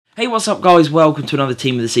Hey, what's up guys, welcome to another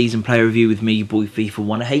Team of the Season player review with me, your boy FIFA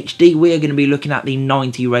 1 HD. We are going to be looking at the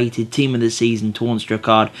 90 rated Team of the Season Toornstra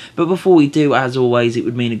card, but before we do, as always, it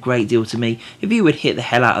would mean a great deal to me if you would hit the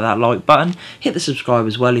hell out of that like button, hit the subscribe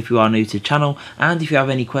as well if you are new to the channel, and if you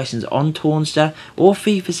have any questions on Toornstra or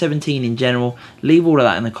FIFA 17 in general, leave all of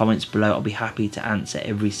that in the comments below. I'll be happy to answer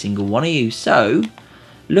every single one of you. So,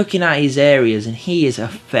 looking at his areas, and he is a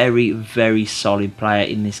very solid player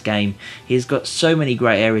in this game. He's got so many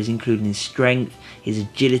great areas, including his strength, his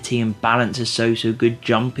agility and balance are so good,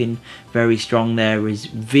 jumping very strong there, his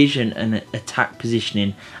vision and attack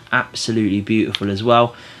positioning absolutely beautiful as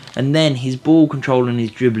well. And then his ball control and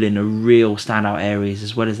his dribbling are real standout areas,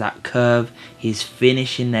 as well as that curve. His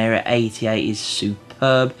finishing there at 88 is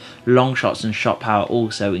superb. Long shots and shot power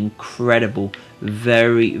also incredible.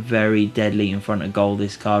 Very deadly in front of goal,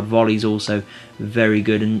 this card. Volley's also very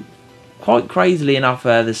good, and quite crazily enough,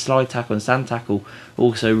 the slide tackle and stand tackle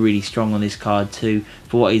also really strong on this card too,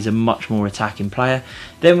 for what is a much more attacking player.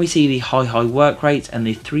 Then we see the high work rates and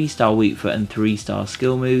the 3-star weak foot and 3-star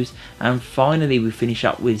skill moves, and finally we finish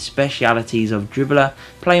up with specialities of dribbler,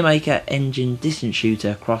 playmaker, engine, distance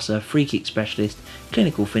shooter, crosser, free kick specialist,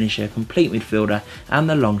 clinical finisher, complete midfielder, and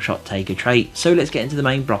the long shot taker trait. So let's get into the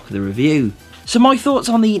main block of the review. So my thoughts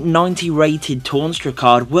on the 90 rated Toornstra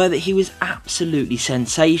card were that he was absolutely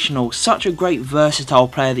sensational. Such a great versatile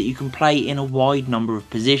player that you can play in a wide number of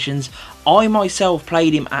positions. I myself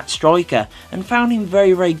played him at striker and found him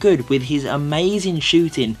very good, with his amazing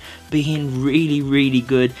shooting being really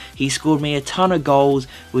good. He scored me a ton of goals,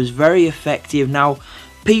 was very effective. Now,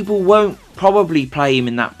 people won't probably play him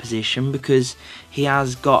in that position because he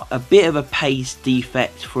has got a bit of a pace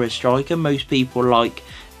defect for a striker. Most people like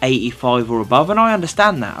 85 or above, and I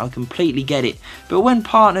understand that, I completely get it, but when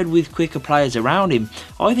partnered with quicker players around him,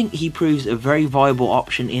 I think he proves a very viable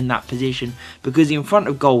option in that position, because in front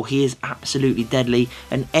of goal he is absolutely deadly,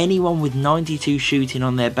 and anyone with 92 shooting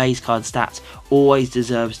on their base card stats always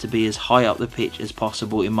deserves to be as high up the pitch as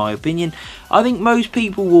possible, in my opinion. I think most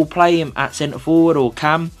people will play him at centre forward or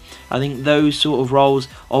cam. I think those sort of roles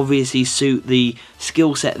obviously suit the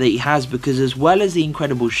skill set that he has, because as well as the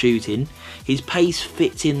incredible shooting, his pace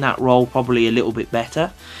fits in that role probably a little bit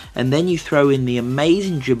better. And then you throw in the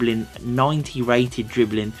amazing dribbling, 90 rated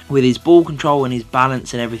dribbling, with his ball control and his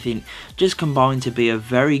balance and everything, just combined to be a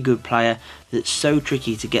very good player that's so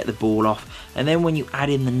tricky to get the ball off. And then when you add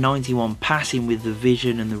in the 91 passing with the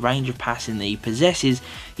vision and the range of passing that he possesses,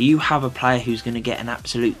 you have a player who's going to get an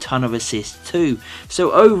absolute ton of assists too.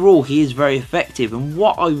 So overall he is very effective, and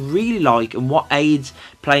what I really like and what aids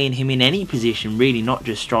playing him in any position, really not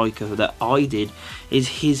just striker, that I did, is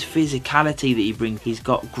his physicality that he brings. He's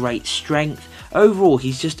got great strength. Overall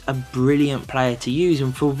he's just a brilliant player to use,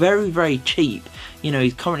 and for very cheap. You know,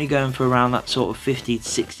 he's currently going for around that sort of 50 to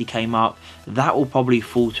 60k mark. That will probably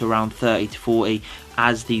fall to around 30 to 40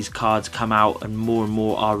 as these cards come out and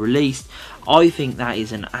more are released. I think that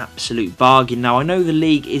is an absolute bargain. Now, I know the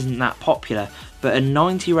league isn't that popular, but a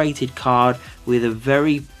 90 rated card with a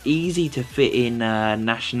very easy to fit in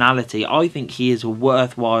nationality, I think he is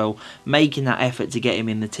worthwhile making that effort to get him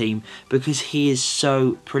in the team, because he is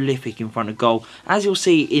so prolific in front of goal. As you'll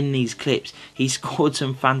see in these clips, he scored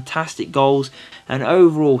some fantastic goals, and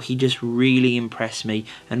overall he just really impressed me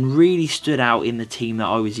and really stood out in the team that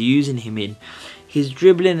I was using him in. His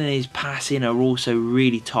dribbling and his passing are also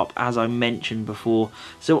really top, as I mentioned before.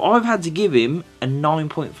 So I've had to give him a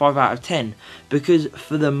 9.5 out of 10, because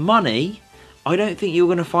for the money, I don't think you're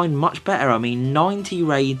going to find much better. I mean, 90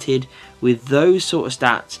 rated with those sort of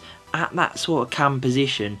stats at that sort of cam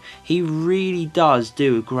position, he really does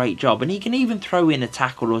do a great job, and he can even throw in a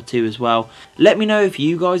tackle or two as well. Let me know if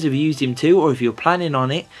you guys have used him too, or if you're planning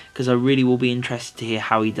on it, because I really will be interested to hear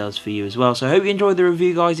how he does for you as well. So I hope you enjoyed the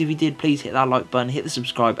review, guys. If you did, please hit that like button, hit the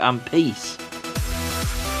subscribe, and peace.